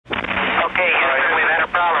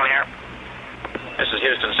This is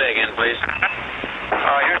Houston. Say again, please.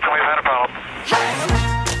 Houston, we've had a problem.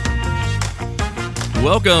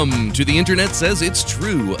 Welcome to The Internet Says It's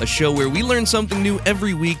True, a show where we learn something new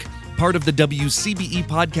every week, part of the WCBE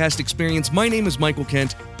podcast experience. My name is Michael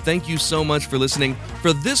Kent. Thank you so much for listening.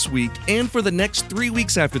 For this week and for the next 3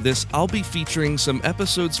 weeks after this, I'll be featuring some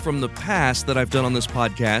episodes from the past that I've done on this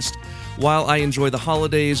podcast while I enjoy the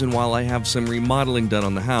holidays and while I have some remodeling done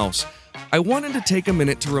on the house. I wanted to take a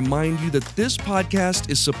minute to remind you that this podcast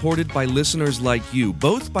is supported by listeners like you,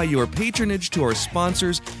 both by your patronage to our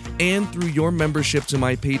sponsors and through your membership to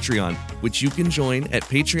my Patreon, which you can join at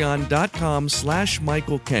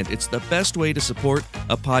patreon.com/Michael Kent. It's the best way to support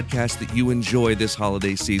a podcast that you enjoy this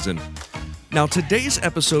holiday season. Now, today's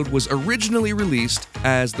episode was originally released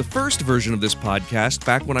as the first version of this podcast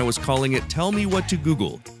back when I was calling it Tell Me What to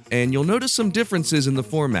Google, and you'll notice some differences in the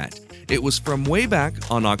format. It was from way back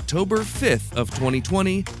on October 5th of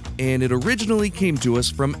 2020, and it originally came to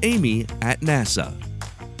us from Amy at NASA.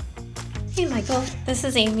 Hey Michael, this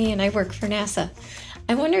is Amy and I work for NASA.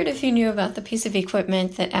 I wondered if you knew about the piece of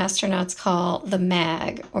equipment that astronauts call the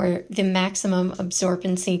MAG, or the Maximum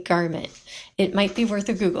Absorbency Garment. It might be worth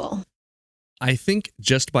a Google. I think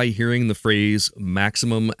just by hearing the phrase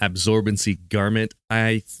maximum absorbency garment,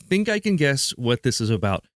 I think I can guess what this is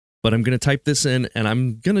about. But I'm going to type this in and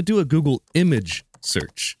I'm going to do a Google image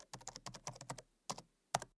search.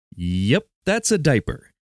 Yep, that's a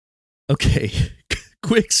diaper. Okay,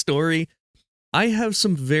 quick story. I have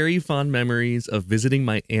some very fond memories of visiting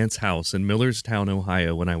my aunt's house in Millerstown,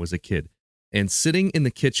 Ohio when I was a kid, and sitting in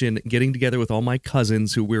the kitchen getting together with all my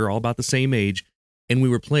cousins who we were all about the same age, and we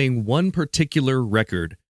were playing one particular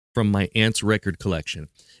record from my aunt's record collection.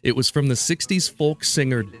 It was from the 60s folk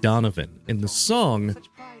singer Donovan, and the song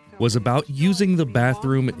was about using the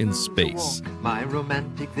bathroom in space. My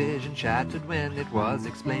romantic vision shattered when it was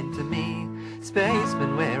explained to me.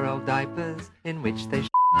 Spacemen wear old diapers in which they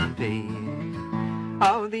shouldn't be.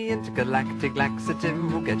 Oh, the intergalactic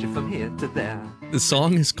laxative will get you from here to there. The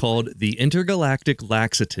song is called The Intergalactic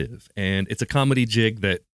Laxative, and it's a comedy jig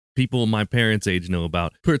that people my parents' age know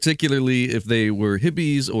about, particularly if they were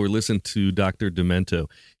hippies or listened to Dr. Demento.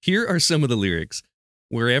 Here are some of the lyrics.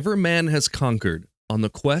 Wherever man has conquered, on the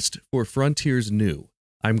quest for frontiers new,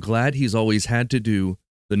 I'm glad he's always had to do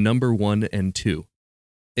the number 1 and 2.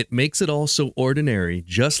 It makes it all so ordinary,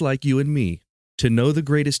 just like you and me, to know the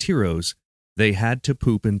greatest heroes, they had to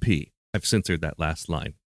poop and pee. I've censored that last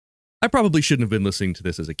line. I probably shouldn't have been listening to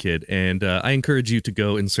this as a kid, and I encourage you to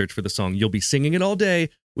go and search for the song. You'll be singing it all day,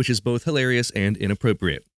 which is both hilarious and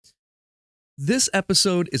inappropriate. This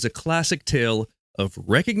episode is a classic tale of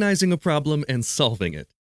recognizing a problem and solving it.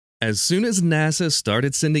 As soon as NASA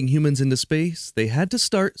started sending humans into space, they had to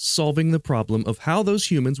start solving the problem of how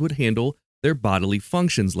those humans would handle their bodily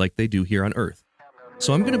functions like they do here on Earth.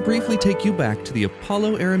 So I'm going to briefly take you back to the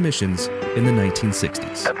Apollo-era missions in the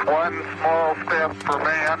 1960s. It's one small step for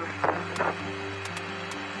man,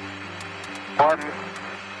 one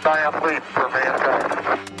giant leap for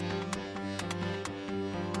mankind.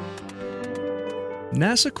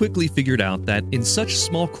 NASA quickly figured out that in such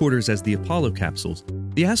small quarters as the Apollo capsules,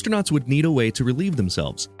 the astronauts would need a way to relieve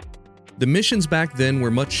themselves. The missions back then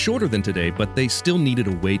were much shorter than today, but they still needed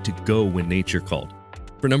a way to go when nature called.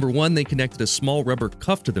 For number 1, they connected a small rubber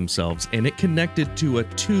cuff to themselves, and it connected to a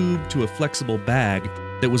tube to a flexible bag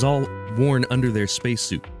that was all worn under their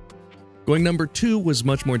spacesuit. Going number 2 was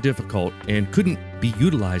much more difficult and couldn't be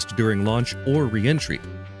utilized during launch or re-entry.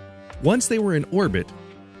 Once they were in orbit,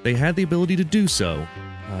 they had the ability to do so.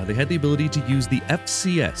 They had the ability to use the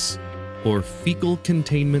FCS, or Fecal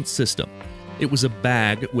Containment System. It was a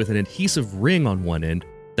bag with an adhesive ring on one end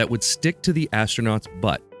that would stick to the astronaut's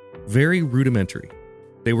butt. Very rudimentary.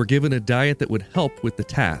 They were given a diet that would help with the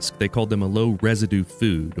task. They called them a low-residue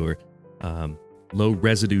food, or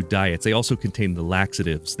low-residue diets. They also contained the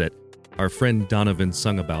laxatives that our friend Donovan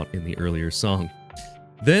sung about in the earlier song.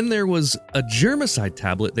 Then there was a germicide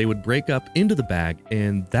tablet they would break up into the bag,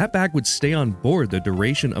 and that bag would stay on board the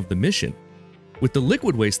duration of the mission. With the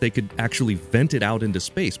liquid waste, they could actually vent it out into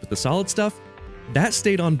space, but the solid stuff, that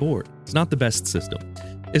stayed on board. It's not the best system,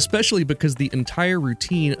 especially because the entire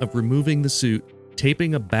routine of removing the suit,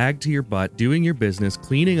 taping a bag to your butt, doing your business,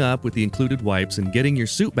 cleaning up with the included wipes, and getting your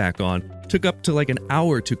suit back on took up to like an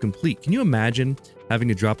hour to complete. Can you imagine having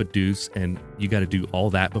to drop a deuce and you got to do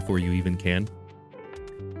all that before you even can?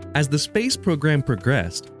 As the space program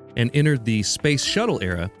progressed and entered the space shuttle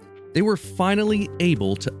era, they were finally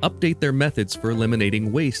able to update their methods for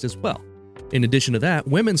eliminating waste as well. In addition to that,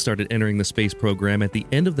 women started entering the space program at the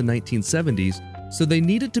end of the 1970s, so they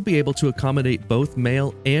needed to be able to accommodate both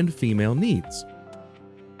male and female needs.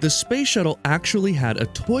 the space shuttle actually had a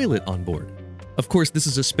toilet on board. Of course, this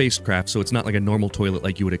is a spacecraft, so it's not like a normal toilet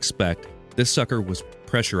like you would expect. This sucker was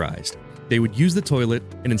pressurized. They would use the toilet,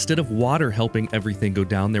 and instead of water helping everything go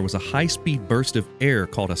down, there was a high-speed burst of air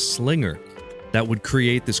called a slinger that would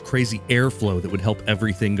create this crazy airflow that would help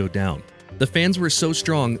everything go down. The fans were so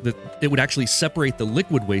strong that it would actually separate the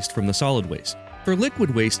liquid waste from the solid waste. For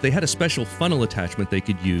liquid waste, they had a special funnel attachment they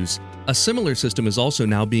could use. A similar system is also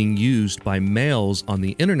now being used by males on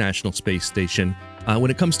the International Space Station. When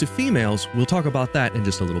it comes to females, we'll talk about that in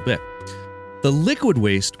just a little bit. The liquid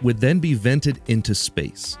waste would then be vented into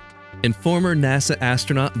space. And former NASA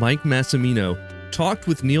astronaut Mike Massimino talked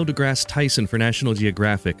with Neil deGrasse Tyson for National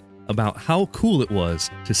Geographic about how cool it was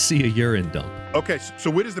to see a urine dump. Okay, so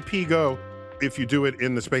where does the pee go if you do it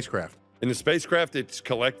in the spacecraft? In the spacecraft, it's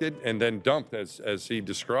collected and then dumped, as he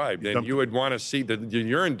described. And you would want to see the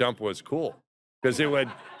urine dump was cool because you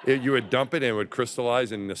would dump it and it would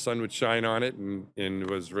crystallize and the sun would shine on it and it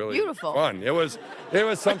was really beautiful. Fun. It was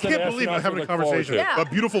something. I can't believe I'm having a conversation. Yeah. A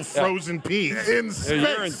beautiful frozen pee in space. A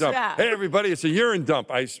urine dump. Yeah. Hey everybody, it's a urine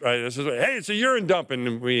dump. Hey, it's a urine dump,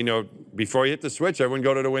 and we, before you hit the switch, everyone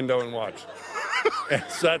go to the window and watch.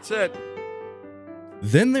 That's it.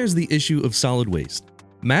 Then there's the issue of solid waste.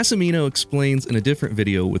 Massimino explains in a different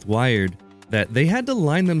video with Wired that they had to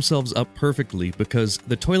line themselves up perfectly because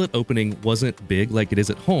the toilet opening wasn't big like it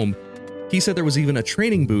is at home. He said there was even a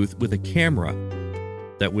training booth with a camera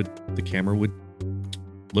the camera would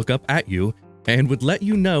look up at you and would let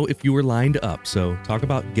you know if you were lined up. So talk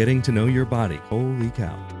about getting to know your body. Holy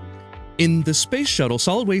cow. In the space shuttle,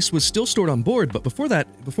 solid waste was still stored on board, but before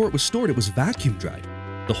it was stored, it was vacuum dried.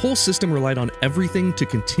 The whole system relied on everything to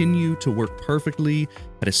continue to work perfectly,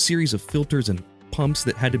 had a series of filters and pumps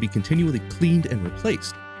that had to be continually cleaned and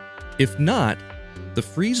replaced. If not, the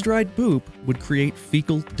freeze-dried poop would create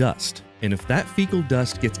fecal dust, and if that fecal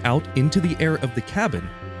dust gets out into the air of the cabin,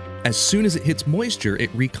 as soon as it hits moisture,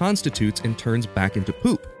 it reconstitutes and turns back into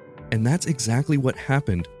poop. And that's exactly what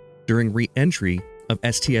happened during re-entry of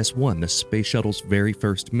STS-1, the space shuttle's very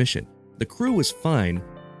first mission. The crew was fine,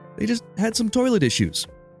 they just had some toilet issues.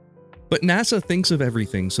 But NASA thinks of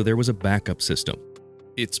everything, so there was a backup system.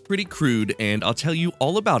 It's pretty crude, and I'll tell you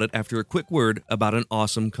all about it after a quick word about an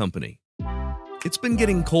awesome company. It's been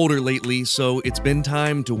getting colder lately, so it's been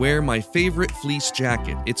time to wear my favorite fleece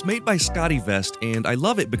jacket. It's made by Scotty Vest, and I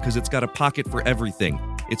love it because it's got a pocket for everything.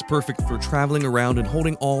 It's perfect for traveling around and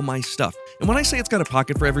holding all my stuff. And when I say it's got a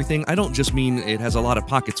pocket for everything, I don't just mean it has a lot of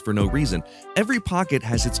pockets for no reason. Every pocket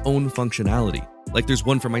has its own functionality. Like there's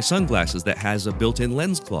one for my sunglasses that has a built-in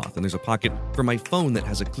lens cloth, and there's a pocket for my phone that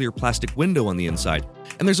has a clear plastic window on the inside.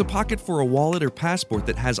 And there's a pocket for a wallet or passport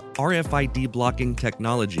that has RFID blocking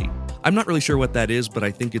technology. I'm not really sure what that is, but I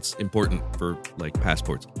think it's important for,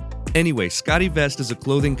 passports. Anyway, Scotty Vest is a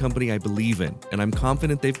clothing company I believe in, and I'm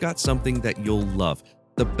confident they've got something that you'll love.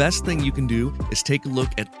 The best thing you can do is take a look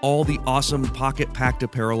at all the awesome pocket-packed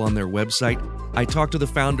apparel on their website. I talked to the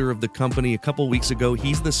founder of the company a couple weeks ago.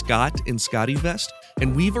 He's the Scott in Scotty Vest,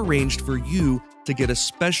 and we've arranged for you to get a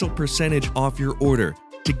special percentage off your order.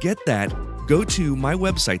 To get that, go to my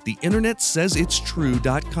website,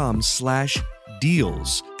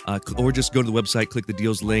 theinternetsaysitstrue.com/deals. Or just go to the website, click the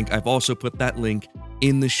deals link. I've also put that link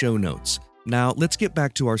in the show notes. Now, let's get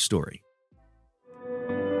back to our story.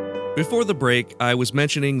 Before the break, I was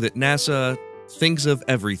mentioning that NASA thinks of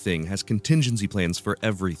everything, has contingency plans for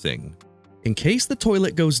everything. In case the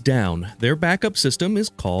toilet goes down, their backup system is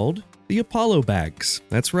called the Apollo bags.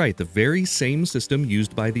 That's right, the very same system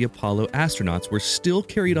used by the Apollo astronauts were still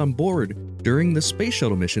carried on board during the space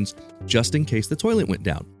shuttle missions, just in case the toilet went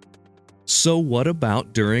down. So what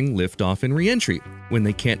about during liftoff and reentry, when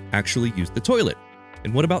they can't actually use the toilet?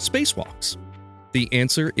 And what about spacewalks? The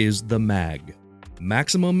answer is the MAG,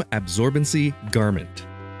 Maximum Absorbency Garment.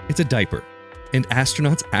 It's a diaper, and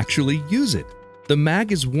astronauts actually use it. The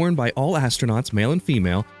MAG is worn by all astronauts, male and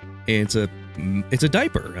female, and it's a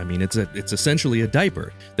diaper. I mean, it's essentially a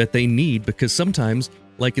diaper that they need because sometimes,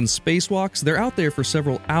 like in spacewalks, they're out there for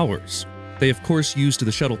several hours. They of course use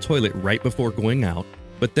the shuttle toilet right before going out,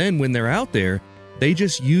 but then when they're out there, they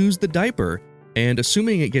just use the diaper, and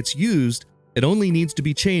assuming it gets used, it only needs to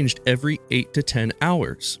be changed every 8 to 10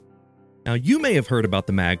 hours. Now, you may have heard about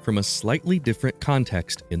the MAG from a slightly different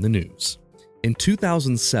context in the news. In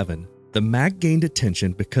 2007, the MAG gained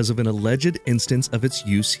attention because of an alleged instance of its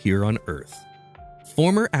use here on Earth.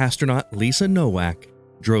 Former astronaut Lisa Nowak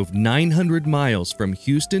drove 900 miles from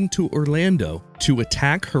Houston to Orlando to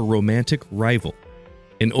attack her romantic rival.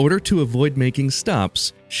 In order to avoid making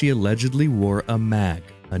stops, she allegedly wore a MAG,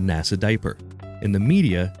 a NASA diaper, and the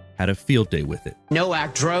media had a field day with it.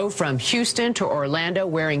 Nowak drove from Houston to Orlando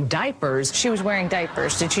wearing diapers. She was wearing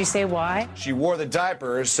diapers. Did she say why? She wore the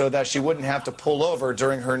diapers so that she wouldn't have to pull over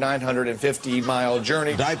during her 950-mile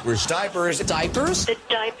journey. Diapers. Diapers. Diapers? The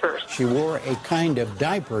diapers. She wore a kind of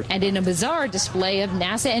diaper. And in a bizarre display of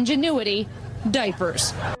NASA ingenuity,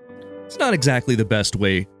 diapers. It's not exactly the best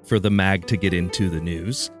way for the MAG to get into the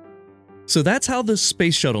news. So that's how the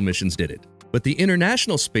space shuttle missions did it. But the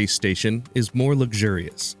International Space Station is more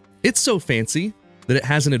luxurious. It's so fancy that it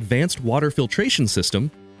has an advanced water filtration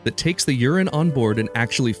system that takes the urine on board and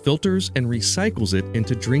actually filters and recycles it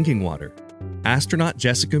into drinking water. Astronaut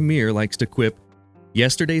Jessica Meir likes to quip,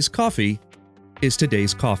 "Yesterday's coffee is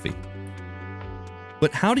today's coffee."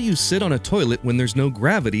 But how do you sit on a toilet when there's no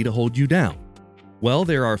gravity to hold you down? Well,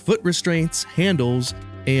 there are foot restraints, handles,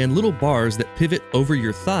 and little bars that pivot over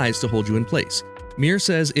your thighs to hold you in place. Meir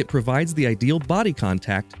says it provides the ideal body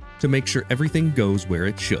contact to make sure everything goes where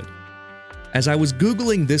it should. As I was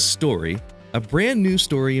Googling this story, a brand new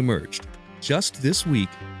story emerged. Just this week,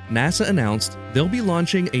 NASA announced they'll be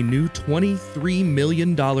launching a new $23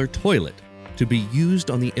 million toilet to be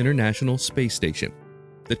used on the International Space Station.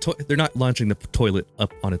 They're not launching the toilet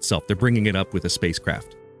up on itself. They're bringing it up with a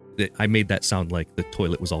spacecraft. I made that sound like the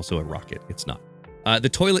toilet was also a rocket. It's not. The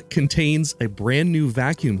toilet contains a brand new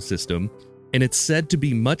vacuum system, and it's said to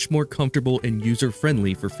be much more comfortable and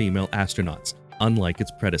user-friendly for female astronauts, unlike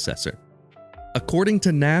its predecessor. According to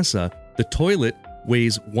NASA, the toilet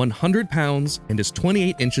weighs 100 pounds and is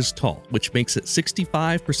 28 inches tall, which makes it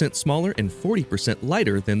 65% smaller and 40%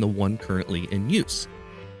 lighter than the one currently in use.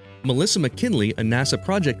 Melissa McKinley, a NASA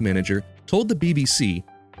project manager, told the BBC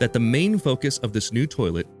that the main focus of this new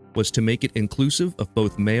toilet was to make it inclusive of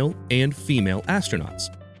both male and female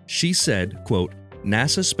astronauts. She said, quote,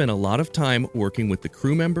 "NASA spent a lot of time working with the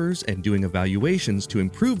crew members and doing evaluations to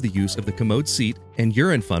improve the use of the commode seat and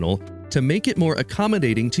urine funnel to make it more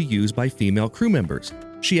accommodating to use by female crew members."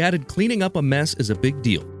 She added, "Cleaning up a mess is a big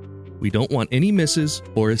deal. We don't want any misses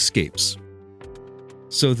or escapes."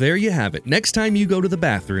 So there you have it. Next time you go to the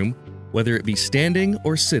bathroom, whether it be standing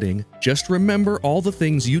or sitting, just remember all the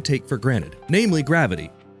things you take for granted, namely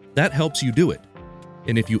gravity. That helps you do it.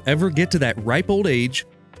 And if you ever get to that ripe old age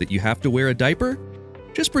that you have to wear a diaper,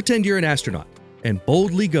 just pretend you're an astronaut and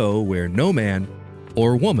boldly go where no man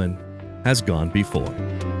or woman has gone before.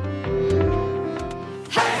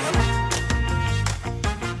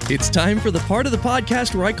 It's time for the part of the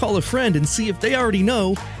podcast where I call a friend and see if they already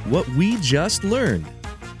know what we just learned.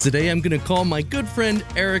 Today I'm going to call my good friend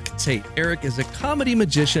Eric Tate. Eric is a comedy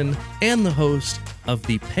magician and the host of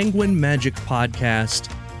the Penguin Magic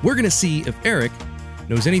podcast. We're going to see if Eric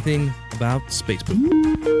knows anything about space poop.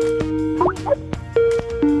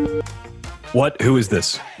 What? Who is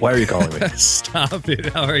this? Why are you calling me? Stop it.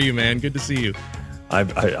 How are you, man? Good to see you.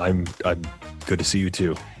 I'm good to see you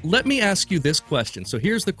too. Let me ask you this question. So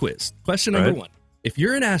here's the quiz. Question number one. If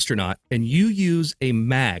you're an astronaut and you use a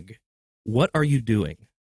MAG, what are you doing?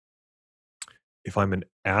 If I'm an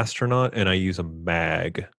astronaut and I use a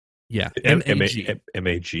MAG. Yeah. M-A-G.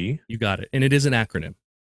 M-A-G? You got it. And it is an acronym.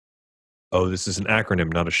 Oh, this is an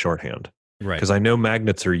acronym, not a shorthand. Right. Because I know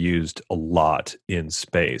magnets are used a lot in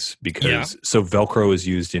space so Velcro is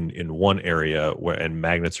used in one area and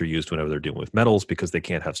magnets are used whenever they're dealing with metals because they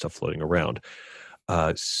can't have stuff floating around.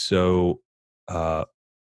 I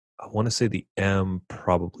want to say the M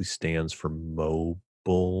probably stands for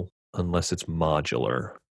mobile unless it's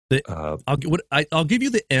modular. I'll give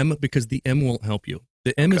you the M because the M won't help you.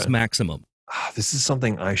 The M is maximum. This is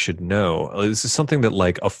something I should know. This is something that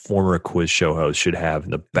like a former quiz show host should have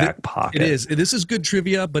in the back pocket. It is. This is good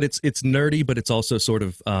trivia, but it's nerdy, but it's also sort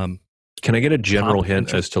of. Can I get a general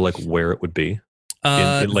hint as to like where it would be?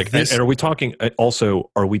 And are we talking?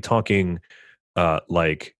 Also, are we talking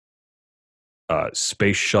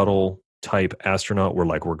space shuttle type astronaut, where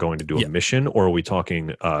like we're going to do a mission, or are we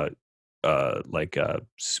talking like a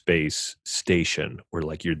space station where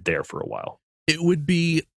like you're there for a while? It would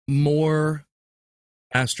be more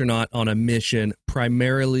astronaut on a mission,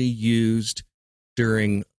 primarily used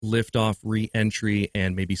during liftoff, re-entry,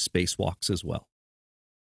 and maybe spacewalks as well.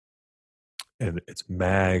 And it's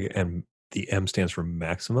MAG, and the M stands for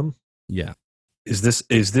maximum. Yeah. Is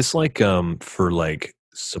this like for like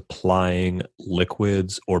supplying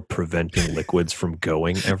liquids or preventing liquids from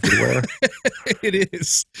going everywhere? It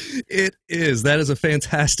is. That is a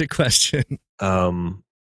fantastic question.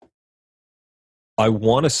 I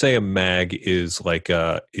want to say a MAG is like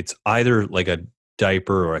it's either like a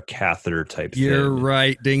diaper or a catheter type thing. You're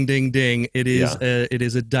right. Ding, ding, ding. It is. It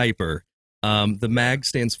is a diaper. The MAG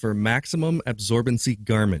stands for Maximum Absorbency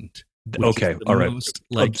Garment. Okay, all right. Most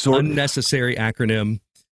unnecessary acronym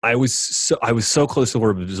I was so close to the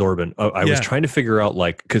word absorbent. I was trying to figure out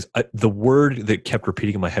because the word that kept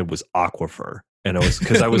repeating in my head was aquifer, and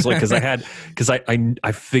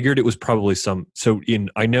I figured it was probably some. So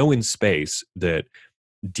I know in space that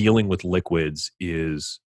dealing with liquids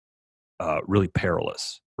is really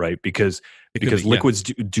perilous, right? Because liquids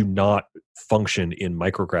do not function in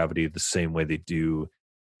microgravity the same way they do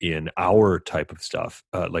in our type of stuff,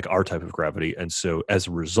 like our type of gravity, and so as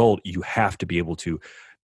a result, you have to be able to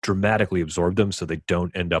dramatically absorb them so they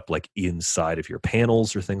don't end up like inside of your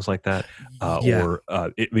panels or things like that.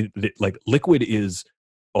 Like liquid is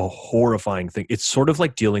a horrifying thing. It's sort of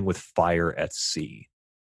like dealing with fire at sea.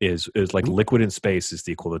 Is like liquid in space is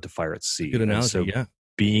the equivalent to fire at sea. Good analogy. So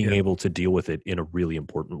being able to deal with it in a really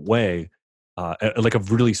important way, like a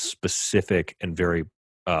really specific and very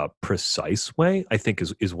precise way, I think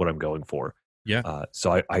is what I'm going for. Yeah.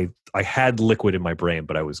 So I had liquid in my brain,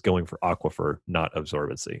 but I was going for aquifer, not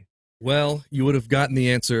absorbency. Well, you would have gotten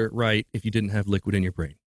the answer right if you didn't have liquid in your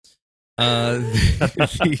brain.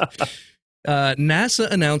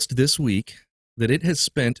 NASA announced this week that it has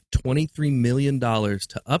spent $23 million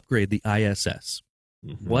to upgrade the ISS.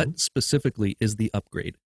 Mm-hmm. What specifically is the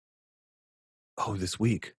upgrade? Oh, this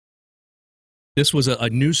week. This was a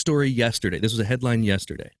news story yesterday. This was a headline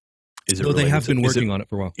yesterday. Is it? So they have been working on it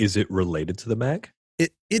for a while. Is it related to the MAG?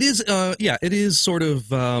 It is. It is sort of.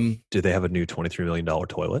 Do they have a new $23 million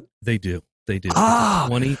toilet? They do. It's a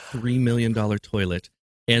 $23 million toilet,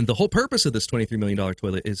 and the whole purpose of this $23 million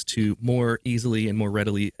toilet is to more easily and more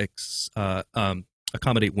readily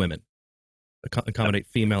accommodate women, accommodate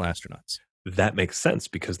female astronauts. That makes sense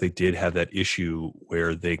because they did have that issue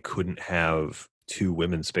where they couldn't have two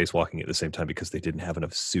women spacewalking at the same time because they didn't have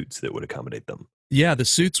enough suits that would accommodate them. Yeah, the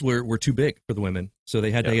suits were too big for the women, so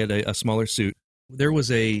they had to get a smaller suit. There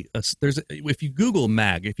was if you Google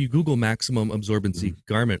MAG, if you Google maximum absorbency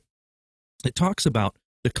garment, it talks about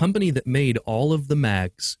the company that made all of the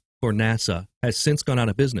MAGs for NASA has since gone out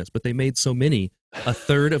of business, but they made so many, a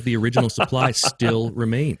third of the original supply still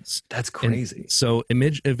remains. That's crazy. And so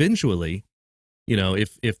eventually,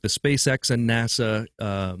 if the SpaceX and NASA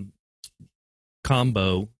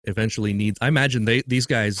combo eventually needs, I imagine these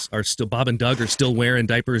guys are still, Bob and Doug are still wearing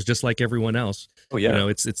diapers just like everyone else. Oh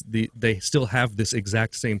yeah. They still have this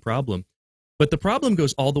exact same problem, but the problem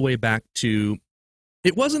goes all the way back to,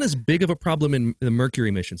 it wasn't as big of a problem in the Mercury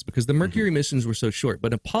missions because the Mercury missions were so short,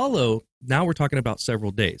 but Apollo, now we're talking about several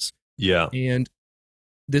days. Yeah. And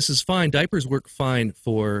this is fine. Diapers work fine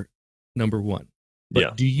for number one.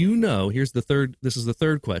 But do you know, this is the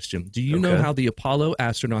third question. Do you know how the Apollo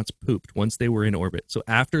astronauts pooped once they were in orbit? So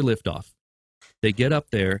after liftoff, they get up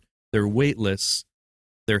there, they're weightless,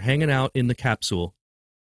 they're hanging out in the capsule.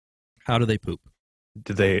 How do they poop?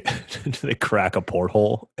 Do they crack a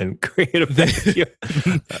porthole and create a vacuum?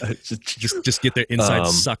 just get their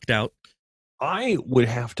insides sucked out? I would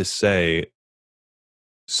have to say,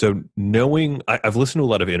 so knowing, I've listened to a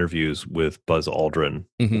lot of interviews with Buzz Aldrin,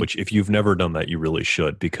 which if you've never done that, you really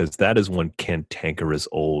should, because that is one cantankerous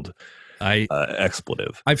old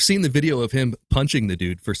expletive. I've seen the video of him punching the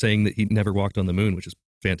dude for saying that he never walked on the moon, which is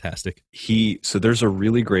fantastic. So there's a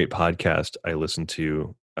really great podcast I listened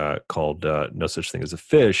to called No Such Thing as a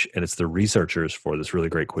Fish, and it's the researchers for this really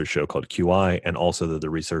great quiz show called QI, and also the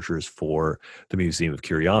researchers for the Museum of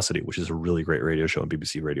Curiosity, which is a really great radio show on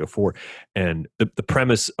BBC Radio 4. And the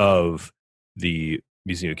premise of the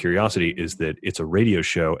Museum of Curiosity is that it's a radio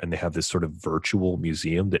show, and they have this sort of virtual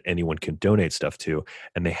museum that anyone can donate stuff to,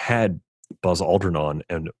 and they had Buzz Aldrin on,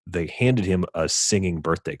 and they handed him a singing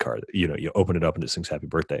birthday card. You open it up and it sings happy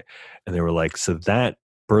birthday, and they were like, so that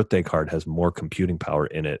birthday card has more computing power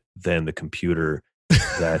in it than the computer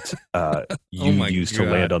that you used to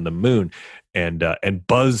land on the moon. And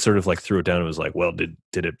Buzz sort of like threw it down and was like, well, did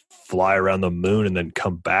it fly around the moon and then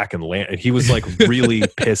come back and land? And he was like really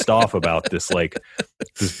pissed off about this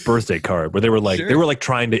this birthday card where they were like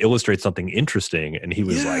trying to illustrate something interesting, and he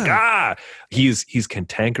was like, he's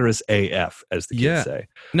cantankerous AF, as the kids say.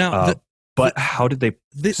 Now but how did they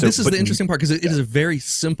this is the interesting part, because it is a very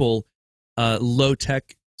simple low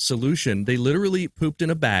tech solution. They literally pooped in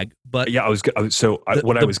a bag, but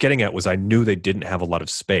what I was getting at was I knew they didn't have a lot of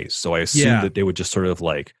space, so I assumed that they would just sort of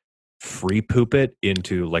like free poop it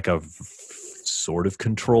into like a sort of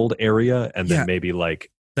controlled area, and then maybe like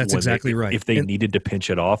that's exactly right. If they needed to pinch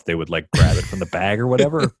it off, they would like grab it from the bag or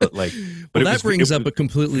whatever. But like, that brings up a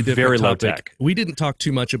completely different very topic. Low tech. We didn't talk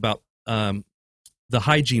too much about the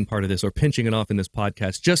hygiene part of this or pinching it off in this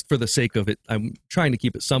podcast, just for the sake of it. I'm trying to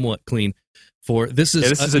keep it somewhat clean. For this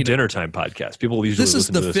is a dinner time podcast. People usually this is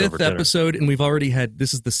listen to the this over fifth dinner. episode, and we've already had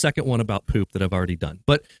this is the second one about poop that I've already done.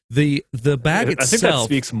 But the bag itself, I think that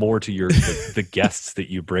speaks more to the guests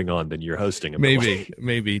that you bring on than you're hosting. Maybe.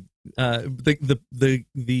 The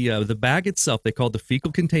bag itself, they call it the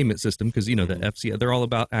fecal containment system because the FCS, they're all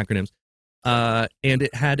about acronyms. And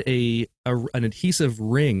it had an adhesive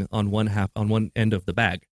ring on one end of the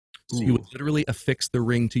bag, so you would literally affix the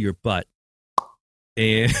ring to your butt.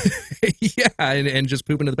 And and just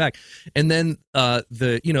poop into the bag, and then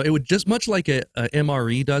it would just much like a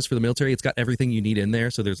MRE does for the military. It's got everything you need in there.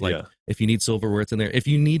 So there's if you need silverware, it's in there. If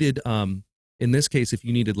you needed, in this case, if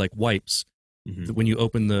you needed like wipes, when you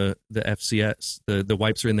open the FCS, the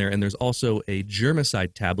wipes are in there, and there's also a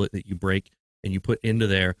germicide tablet that you break and you put into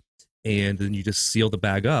there, and then you just seal the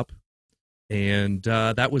bag up, and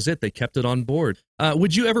that was it. They kept it on board.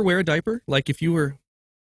 Would you ever wear a diaper? Like if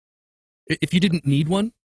you didn't need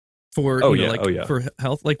one for for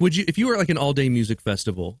health, like would you if you were like an all-day music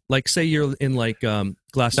festival, like say you're in like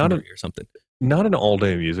Glastonbury or something? Not an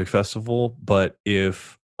all-day music festival, but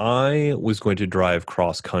if I was going to drive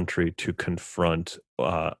cross country to confront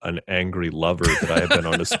an angry lover that I have been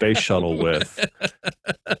on a space shuttle with,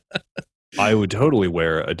 I would totally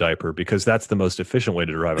wear a diaper because that's the most efficient way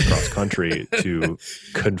to drive across country to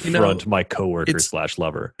confront my coworker /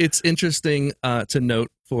 lover. It's interesting to note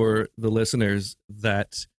for the listeners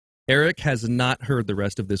that Eric has not heard the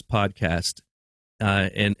rest of this podcast,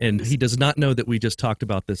 and he does not know that we just talked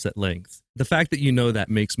about this at length. The fact that you know that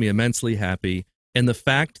makes me immensely happy, and the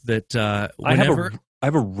fact that whenever I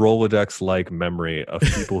have a Rolodex-like memory of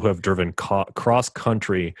people who have driven cross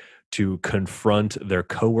country to confront their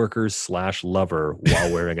coworkers / lover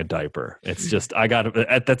while wearing a diaper. It's just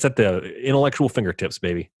that's at the intellectual fingertips,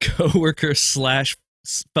 baby. Coworker /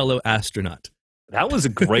 fellow astronaut. That was a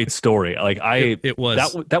great story. Like it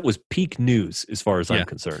was that was peak news as far as I'm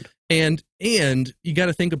concerned. And you got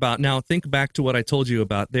to think back to what I told you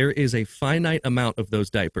about. There is a finite amount of those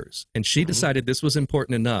diapers, and she decided this was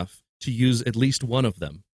important enough to use at least one of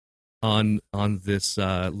them on this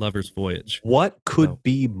lover's voyage. What could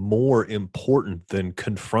be more important than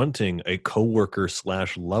confronting a coworker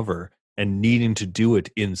 / lover and needing to do it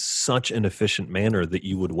in such an efficient manner that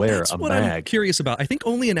you would wear That's a what mag? I'm curious about. I think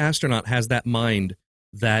only an astronaut has that mind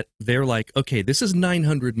that they're like, okay, this is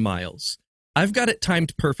 900 miles. I've got it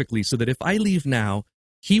timed perfectly so that if I leave now,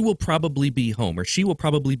 he will probably be home or she will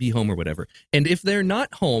probably be home or whatever. And if they're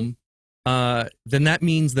not home, then that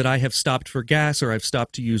means that I have stopped for gas or I've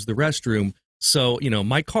stopped to use the restroom. So,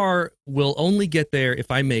 my car will only get there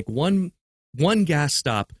if I make one gas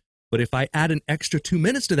stop. But if I add an extra 2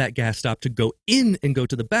 minutes to that gas stop to go in and go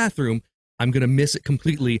to the bathroom, I'm going to miss it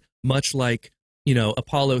completely, much like,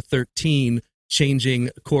 Apollo 13 changing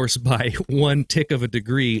course by 1 tick of a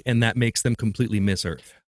degree, and that makes them completely miss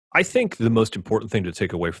Earth. I think the most important thing to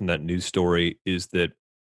take away from that news story is that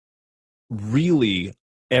really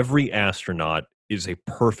every astronaut is a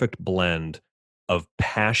perfect blend of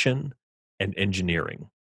passion and engineering.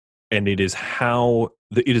 And it is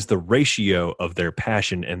the ratio of their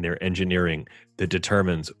passion and their engineering that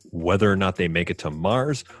determines whether or not they make it to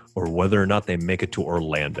Mars or whether or not they make it to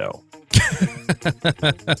Orlando.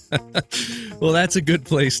 Well, that's a good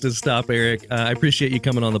place to stop, Eric. I appreciate you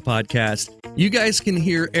coming on the podcast. You guys can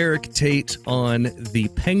hear Eric Tate on the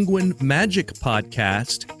Penguin Magic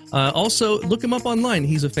podcast. Also, look him up online.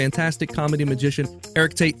 He's a fantastic comedy magician.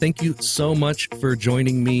 Eric Tate, thank you so much for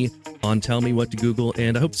joining me on Tell Me What to Google,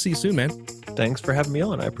 and I hope to see you soon, man. Thanks for having me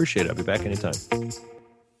on. I appreciate it. I'll be back anytime.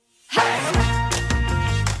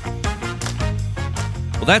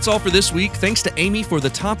 Well, that's all for this week. Thanks to Amy for the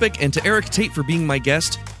topic and to Eric Tate for being my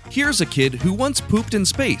guest. Here's a kid who once pooped in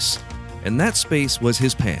space, and that space was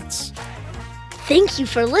his pants. Thank you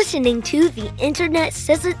for listening to The Internet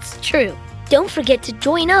Says It's True. Don't forget to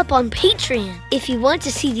join up on Patreon if you want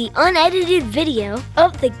to see the unedited video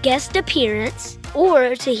of the guest appearance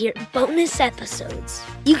or to hear bonus episodes.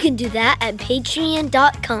 You can do that at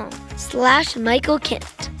patreon.com/Michael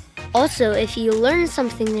Kent. Also, if you learned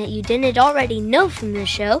something that you didn't already know from the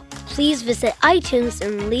show, please visit iTunes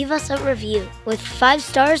and leave us a review with 5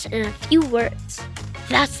 stars and a few words.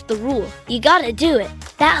 That's the rule. You gotta do it.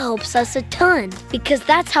 That helps us a ton because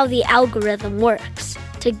that's how the algorithm works,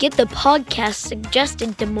 to get the podcast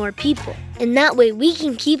suggested to more people. And that way we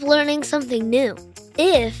can keep learning something new,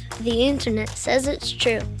 if the internet says it's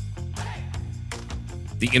true.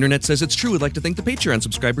 The Internet Says It's True would like to thank the Patreon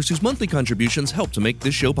subscribers whose monthly contributions help to make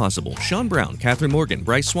this show possible. Sean Brown, Catherine Morgan,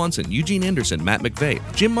 Bryce Swanson, Eugene Anderson, Matt McVeigh,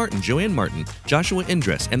 Jim Martin, Joanne Martin, Joshua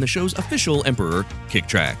Indress, and the show's official emperor, Kick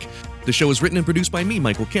Track. The show is written and produced by me,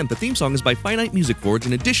 Michael Kent. The theme song is by Finite Music Forge,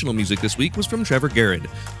 and additional music this week was from Trevor Garrett.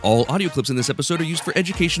 All audio clips in this episode are used for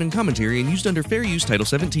education and commentary and used under Fair Use Title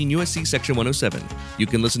 17 USC Section 107. You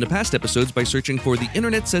can listen to past episodes by searching for The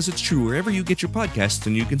Internet Says It's True wherever you get your podcasts,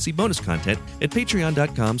 and you can see bonus content at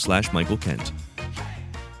patreon.com/Michael Kent.